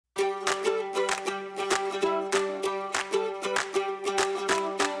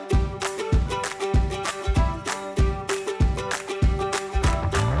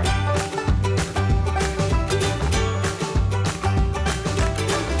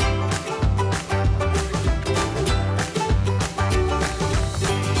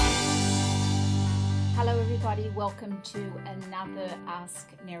welcome to another Ask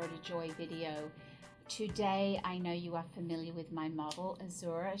Nerida Joy video. Today I know you are familiar with my model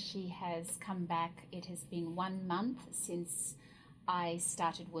Azure. She has come back. It has been 1 month since I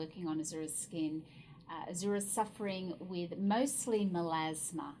started working on Azure's skin. Azure is suffering with mostly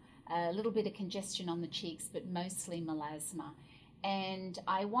melasma, a little bit of congestion on the cheeks, but mostly melasma. And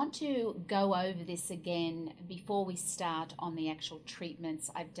I want to go over this again before we start on the actual treatments.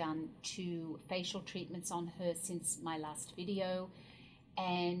 I've done 2 facial treatments on her since my last video,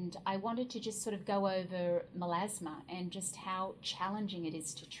 and I wanted to just sort of go over melasma and just how challenging it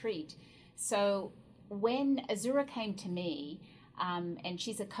is to treat. So when Azure came to me, and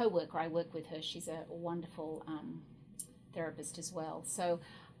she's a co-worker, I work with her, she's a wonderful therapist as well. So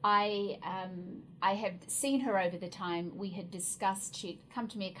I have seen her over the time. We had discussed, she'd come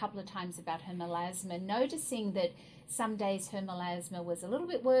to me a couple of times about her melasma, noticing that some days her melasma was a little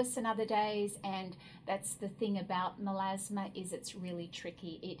bit worse than other days. And that's the thing about melasma, is it's really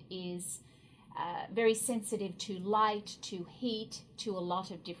tricky. It is very sensitive to light, to heat, to a lot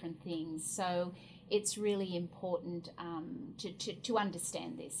of different things. So it's really important to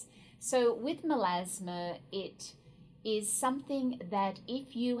understand this. So with melasma, it is something that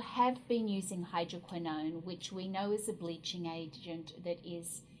if you have been using hydroquinone, which we know is a bleaching agent that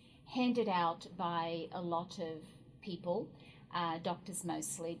is handed out by a lot of people, doctors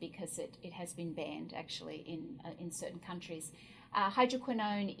mostly, because it has been banned actually in certain countries.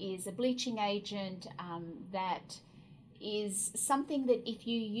 Hydroquinone is a bleaching agent that is something that if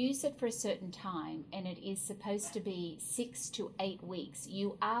you use it for a certain time, and it is supposed to be 6 to 8 weeks,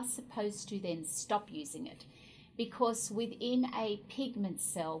 you are supposed to then stop using it. Because within a pigment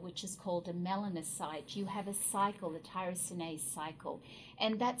cell, which is called a melanocyte, you have a cycle, the tyrosinase cycle.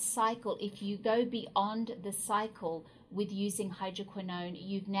 And that cycle, if you go beyond the cycle with using hydroquinone,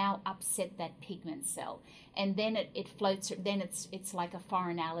 you've now upset that pigment cell. And then it floats, then it's like a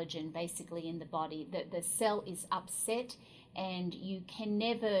foreign allergen basically in the body. The cell is upset and you can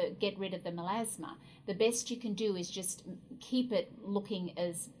never get rid of the melasma. The best you can do is just keep it looking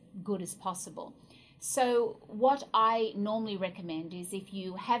as good as possible. So what I normally recommend is if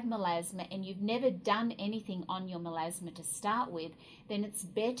you have melasma and you've never done anything on your melasma to start with, then it's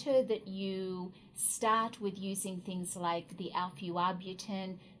better that you start with using things like the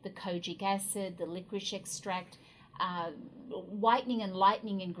alpha-arbutin, the kojic acid, the licorice extract, whitening and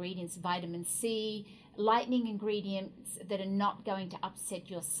lightening ingredients, vitamin C, lightening ingredients that are not going to upset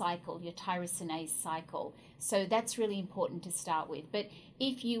your cycle, your tyrosinase cycle. So that's really important to start with. But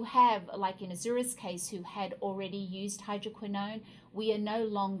if you have, like in Azure's case, who had already used hydroquinone, we are no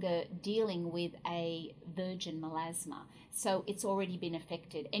longer dealing with a virgin melasma. So it's already been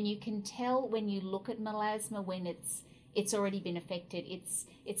affected. And you can tell when you look at melasma when it's already been affected. It's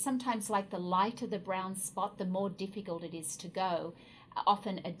sometimes like the lighter the brown spot, the more difficult it is to go.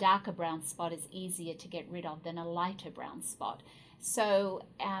 Often a darker brown spot is easier to get rid of than a lighter brown spot. So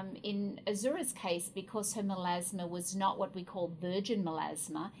in Azure's case, because her melasma was not what we call virgin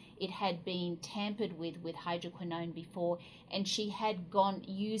melasma, it had been tampered with hydroquinone before, and she had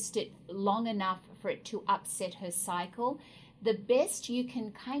used it long enough for it to upset her cycle. The best you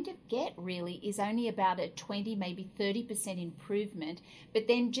can kind of get really is only about a 20, maybe 30% improvement, but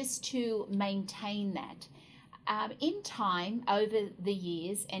then just to maintain that. In time, over the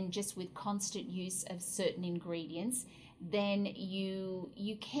years, and just with constant use of certain ingredients, then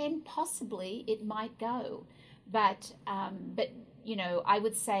you can possibly, it might go. But you know, I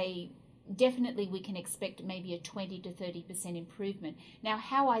would say definitely we can expect maybe a 20 to 30% improvement. Now,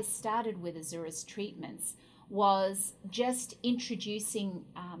 how I started with Azure's treatments was just introducing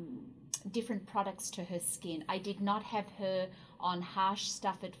different products to her skin. I did not have her on harsh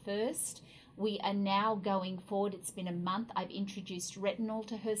stuff at first. We are now going forward. It's been a month. I've introduced retinol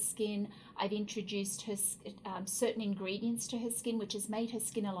to her skin. I've introduced her certain ingredients to her skin, which has made her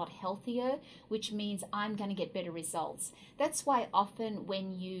skin a lot healthier, which means I'm going to get better results. That's why often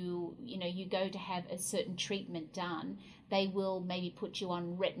when you go to have a certain treatment done, they will maybe put you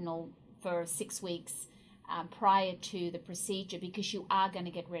on retinol for 6 weeks prior to the procedure, because you are going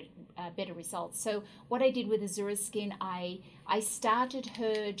to get better results. So what I did with Azure's skin, I started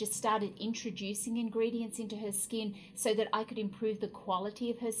introducing ingredients into her skin so that I could improve the quality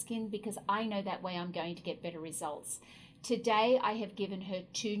of her skin, because I know that way I'm going to get better results. Today I have given her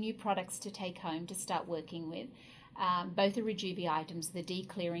 2 new products to take home to start working with. Both are Rejuvi items, the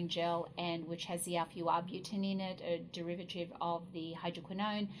de-clearing gel, and which has the alpha-arbutin in it, a derivative of the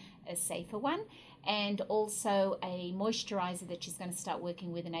hydroquinone, a safer one. and also a moisturizer that she's going to start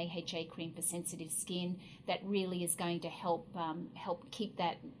working with, an AHA cream for sensitive skin that really is going to help keep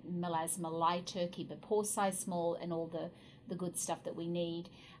that melasma lighter, keep her pore size small, and all the good stuff that we need.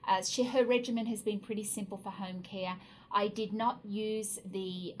 Her regimen has been pretty simple for home care. I did not use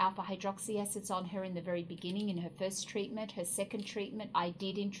the alpha hydroxy acids on her in the very beginning in her first treatment. Her second treatment, I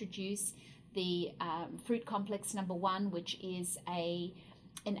did introduce the fruit complex number 1, which is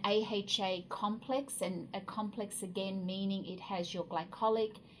an AHA complex, and a complex again meaning it has your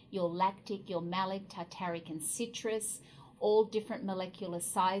glycolic, your lactic, your malic, tartaric, and citrus, all different molecular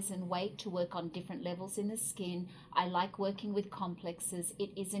size and weight to work on different levels in the skin. I like working with complexes.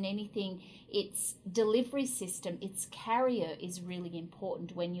 It isn't anything, its delivery system, its carrier is really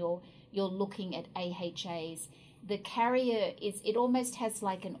important when you're looking at AHAs. The carrier it almost has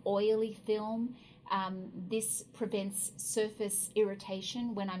like an oily film. This prevents surface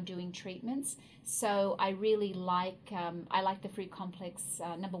irritation when I'm doing treatments. So I really like the fruit complex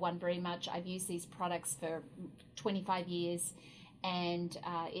number 1 very much. I've used these products for 25 years, and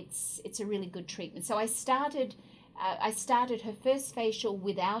it's a really good treatment. So I started her first facial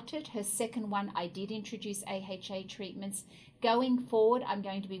without it. Her second one, I did introduce AHA treatments. Going forward, I'm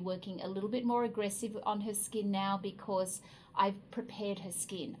going to be working a little bit more aggressive on her skin now because I've prepared her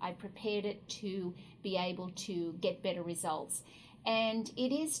skin. I prepared it to be able to get better results. And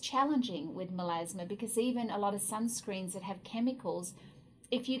it is challenging with melasma because even a lot of sunscreens that have chemicals,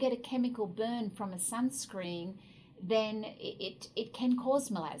 if you get a chemical burn from a sunscreen, then it can cause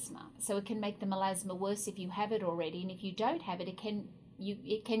melasma. So it can make the melasma worse if you have it already, and if you don't have it, it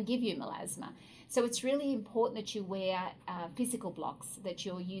can give you melasma. So it's really important that you wear physical blocks, that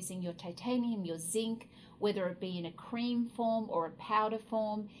you're using your titanium, your zinc, whether it be in a cream form or a powder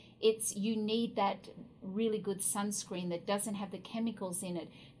form. You need that really good sunscreen that doesn't have the chemicals in it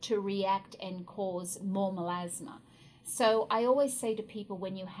to react and cause more melasma. So I always say to people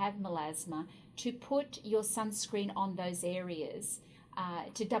when you have melasma to put your sunscreen on those areas,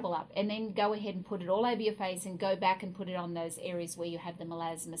 to double up, and then go ahead and put it all over your face and go back and put it on those areas where you have the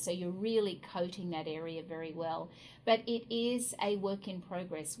melasma. So you're really coating that area very well. But it is a work in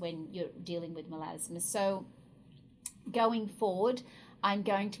progress when you're dealing with melasma. So going forward, I'm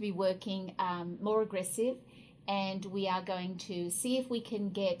going to be working more aggressive, and we are going to see if we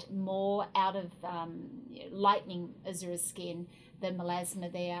can get more out of lightening Azura's skin, the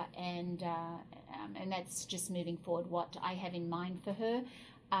melasma there, and that's just moving forward what I have in mind for her.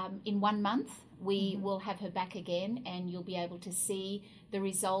 In 1 month, we will have her back again, and you'll be able to see the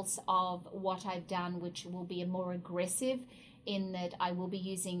results of what I've done, which will be a more aggressive in that I will be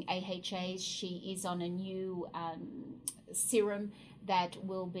using AHAs. She is on a new serum that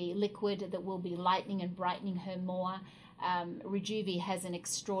will be liquid, that will be lightening and brightening her more. Rejuve has an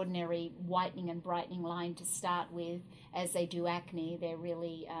extraordinary whitening and brightening line to start with. As they do acne, they're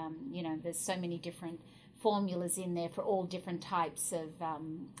really, there's so many different formulas in there for all different types of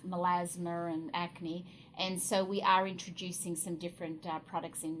melasma and acne. And so we are introducing some different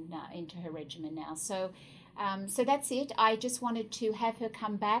products into her regimen now. So that's it. I just wanted to have her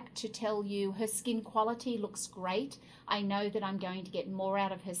come back to tell you her skin quality looks great. I know that I'm going to get more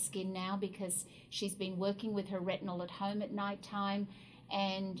out of her skin now because she's been working with her retinol at home at night time.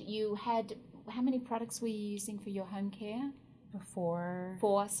 And you had, how many products were you using for your home care? Before?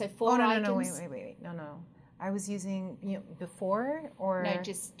 4. So 4 items. No, wait. No. I was using, before or? No,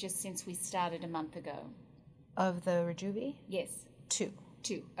 just since we started a month ago. Of the Rejuve? Yes. 2.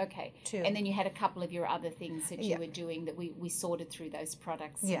 2, okay. 2. And then you had a couple of your other things that you were doing that we sorted through those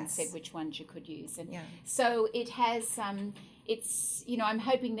products and said which ones you could use. And so it has, it's, I'm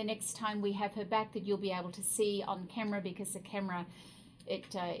hoping the next time we have her back that you'll be able to see on camera, because the camera, it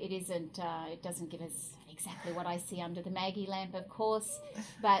doesn't give us exactly what I see under the Maggie lamp, of course,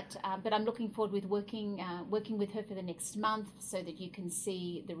 but I'm looking forward with working with her for the next month so that you can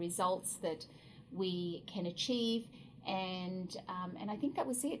see the results that we can achieve. And I think that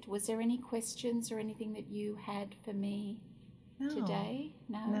was it. Was there any questions or anything that you had for me today?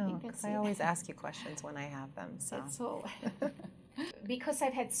 No, I think that's it. I always ask you questions when I have them. So. That's all. Because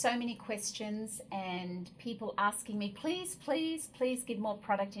I've had so many questions and people asking me, please give more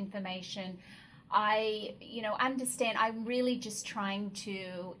product information. I understand. I'm really just trying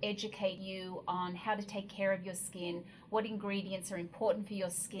to educate you on how to take care of your skin, what ingredients are important for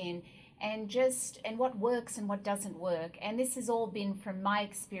your skin, and what works and what doesn't work. And this has all been from my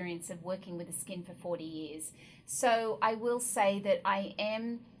experience of working with the skin for 40 years. So I will say that I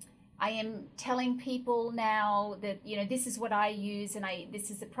am telling people now that, this is what I use, and this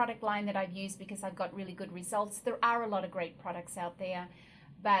is the product line that I've used because I've got really good results. There are a lot of great products out there,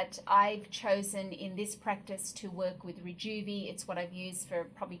 but I've chosen in this practice to work with Rejuvi. It's what I've used for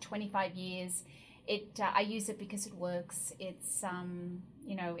probably 25 years. I use it because it works. It's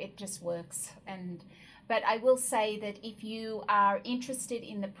it just works. But I will say that if you are interested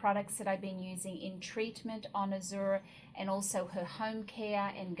in the products that I've been using in treatment on Azure and also her home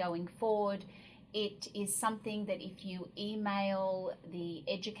care and going forward, it is something that if you email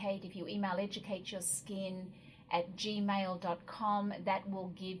educateyourskin@gmail.com, that will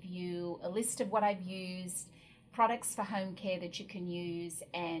give you a list of what I've used, products for home care that you can use,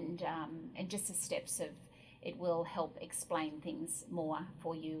 and just the steps of it will help explain things more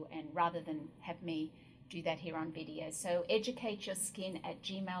for you, and rather than have me do that here on video. So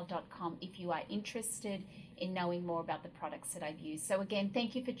educateyourskin@gmail.com if you are interested in knowing more about the products that I've used. So again,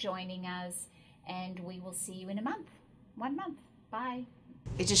 thank you for joining us, and we will see you in a month. 1 month. Bye.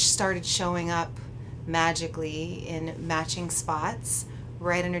 It just started showing up magically in matching spots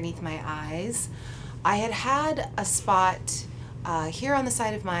right underneath my eyes. I had a spot here on the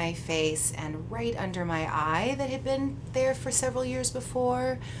side of my face and right under my eye that had been there for several years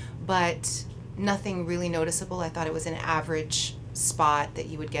before, but nothing really noticeable. I thought it was an average spot that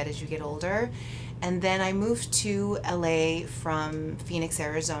you would get as you get older. And then I moved to LA from Phoenix,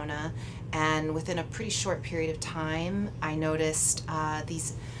 Arizona, and within a pretty short period of time, I noticed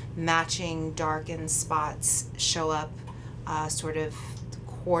these matching darkened spots show up, sort of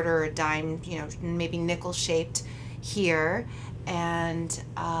quarter or dime, maybe nickel shaped here, and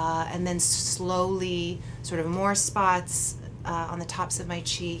then slowly sort of more spots on the tops of my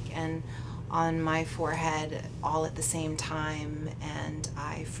cheek and on my forehead all at the same time, and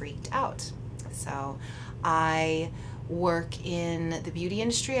I freaked out. So I work in the beauty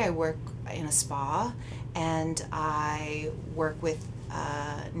industry. I work in a spa, and I work with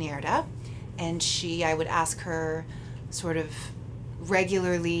Nerida, and I would ask her sort of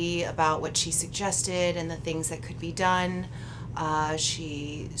regularly about what she suggested and the things that could be done.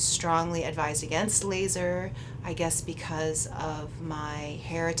 She strongly advised against laser, I guess because of my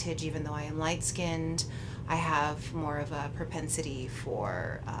heritage. Even though I am light-skinned, I have more of a propensity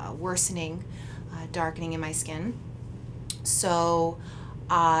for worsening, darkening in my skin. So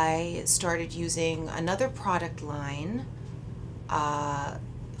I started using another product line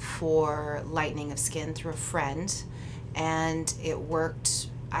for lightening of skin through a friend, and it worked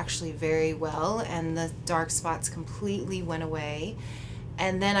actually very well, and the dark spots completely went away.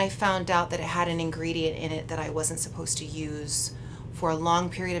 And then I found out that it had an ingredient in it that I wasn't supposed to use for a long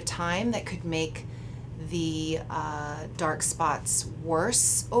period of time that could make the dark spots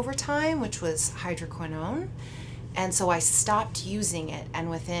worse over time, which was hydroquinone. And so I stopped using it, and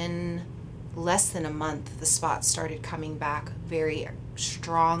within less than a month the spots started coming back very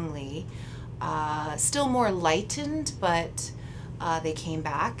strongly, still more lightened, but they came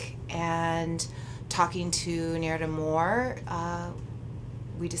back. And talking to Nerida more,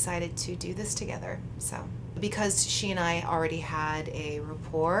 we decided to do this together. So because she and I already had a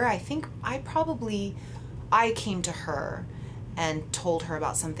rapport, I think I came to her and told her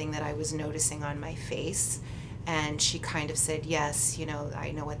about something that I was noticing on my face, and she kind of said, yes,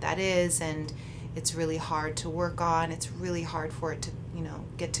 I know what that is, and it's really hard to work on. It's really hard for it to,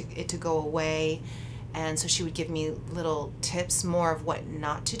 get it to go away. And so she would give me little tips, more of what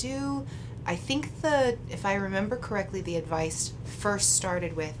not to do. I think if I remember correctly, the advice first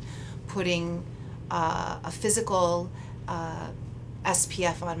started with putting a physical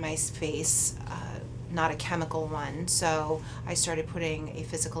SPF on my face, not a chemical one. So I started putting a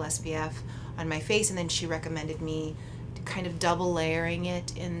physical SPF on my face, and then she recommended me kind of double layering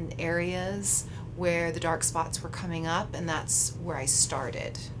it in areas where the dark spots were coming up, and that's where I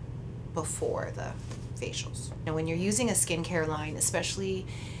started before the facials. Now, when you're using a skincare line, especially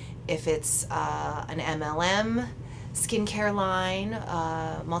if it's an MLM skincare line,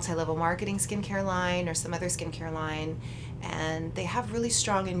 multi-level marketing skincare line, or some other skincare line, and they have really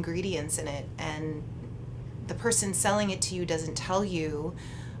strong ingredients in it, and the person selling it to you doesn't tell you,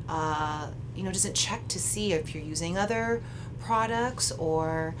 doesn't check to see if you're using other products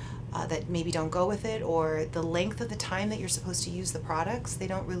or that maybe don't go with it, or the length of the time that you're supposed to use the products. They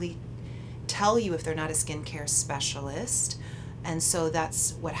don't really tell you if they're not a skincare specialist. And so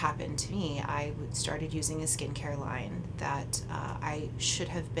that's what happened to me. I started using a skincare line that I should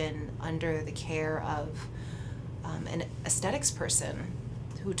have been under the care of an aesthetics person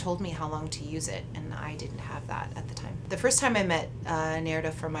who told me how long to use it, and I didn't have that at the time. The first time I met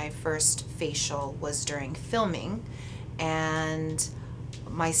Nerida for my first facial was during filming, and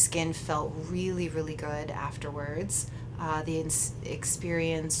my skin felt really, really good afterwards. The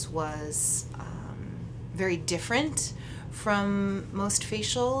experience was very different from most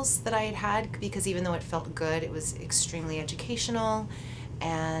facials that I had had, because even though it felt good, it was extremely educational,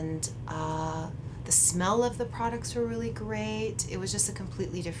 and the smell of the products were really great. It was just a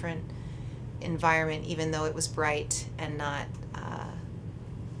completely different environment, even though it was bright and not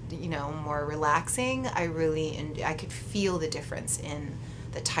more relaxing. I could feel the difference in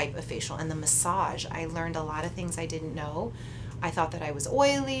the type of facial and the massage. I learned a lot of things I didn't know. I thought that I was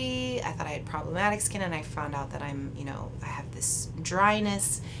oily, I thought I had problematic skin, and I found out that I have this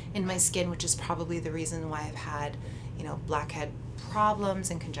dryness in my skin, which is probably the reason why I've had, blackhead problems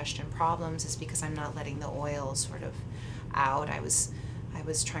and congestion problems, is because I'm not letting the oil sort of out. I was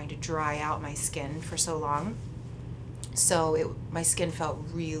trying to dry out my skin for so long. So my skin felt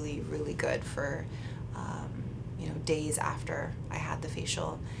really, really good for days after I had the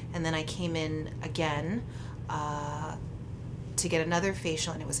facial. And then I came in again to get another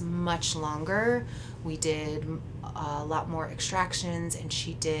facial, and it was much longer. We did a lot more extractions, and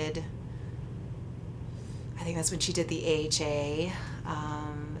I think that's when she did the AHA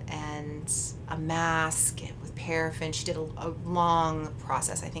and a mask with paraffin. She did a long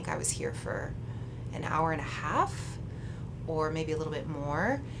process. I think I was here for an hour and a half, or maybe a little bit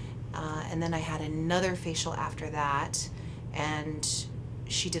more. And then I had another facial after that, and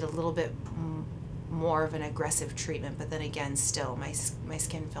she did a little bit more of an aggressive treatment, but then again, still my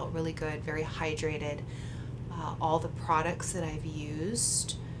skin felt really good, very hydrated. All the products that I've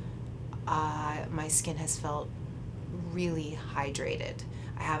used, my skin has felt really hydrated.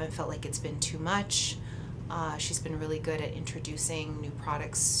 I haven't felt like it's been too much. She's been really good at introducing new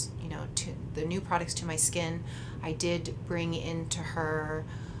products, to my skin. I did bring into her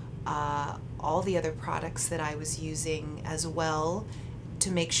all the other products that I was using as well, to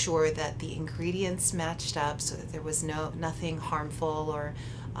make sure that the ingredients matched up, so that there was nothing harmful, or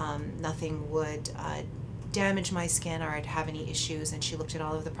nothing would damage my skin, or I'd have any issues. And she looked at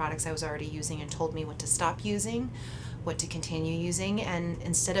all of the products I was already using and told me what to stop using, what to continue using. And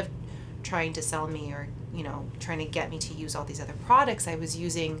instead of trying to sell me, or trying to get me to use all these other products, I was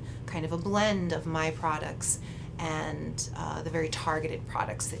using kind of a blend of my products and the very targeted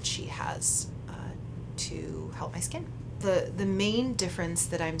products that she has to help my skin. The main difference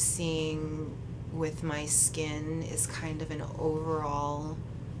that I'm seeing with my skin is kind of an overall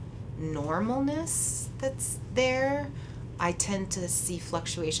normalness that's there. I tend to see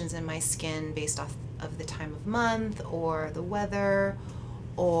fluctuations in my skin based off of the time of month or the weather,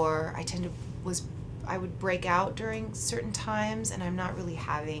 or I would break out during certain times, and I'm not really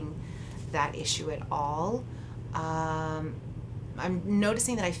having that issue at all. I'm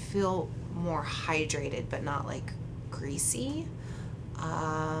noticing that I feel more hydrated, but not like greasy.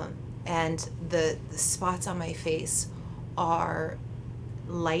 And the spots on my face are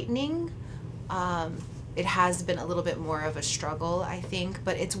lightening. It has been a little bit more of a struggle, I think,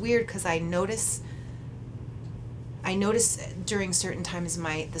 but it's weird because I notice during certain times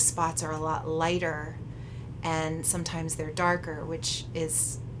the spots are a lot lighter, and sometimes they're darker, which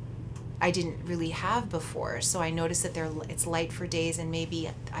is I didn't really have before. So I notice that it's light for days, and maybe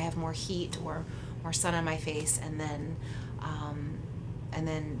I have more heat or more sun on my face, and then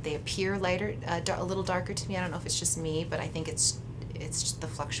they appear lighter, a little darker to me. I don't know if it's just me, but I think it's just the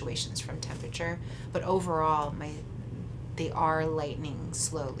fluctuations from temperature. But overall, they are lightening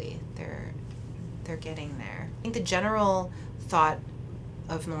slowly. They're getting there. I think the general thought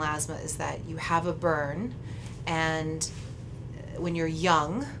of melasma is that you have a burn, and when you're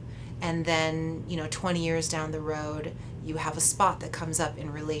young, and then 20 years down the road, you have a spot that comes up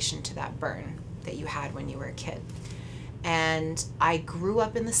in relation to that burn that you had when you were a kid. And I grew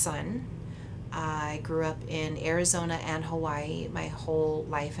up in the sun. I grew up in Arizona and Hawaii my whole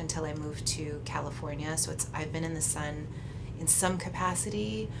life until I moved to California. So I've been in the sun in some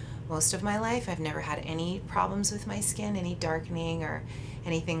capacity most of my life. I've never had any problems with my skin, any darkening or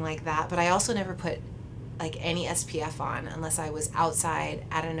anything like that. But I also never put like any SPF on unless I was outside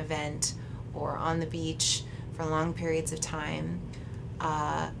at an event or on the beach for long periods of time.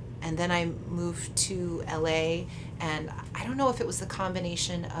 And then I moved to LA, and I don't know if it was the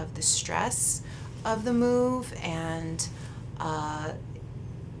combination of the stress of the move and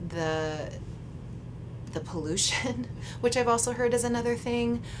the pollution, which I've also heard is another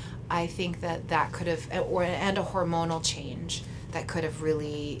thing. I think that could have, and a hormonal change that could have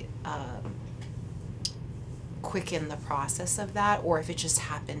really quickened the process of that, or if it just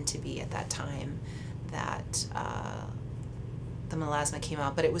happened to be at that time that the melasma came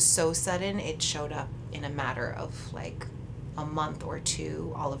out. But it was so sudden, it showed up in a matter of like a month or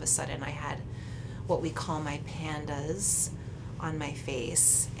two. All of a sudden I had what we call my pandas on my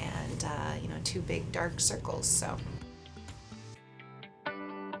face, and two big dark circles. So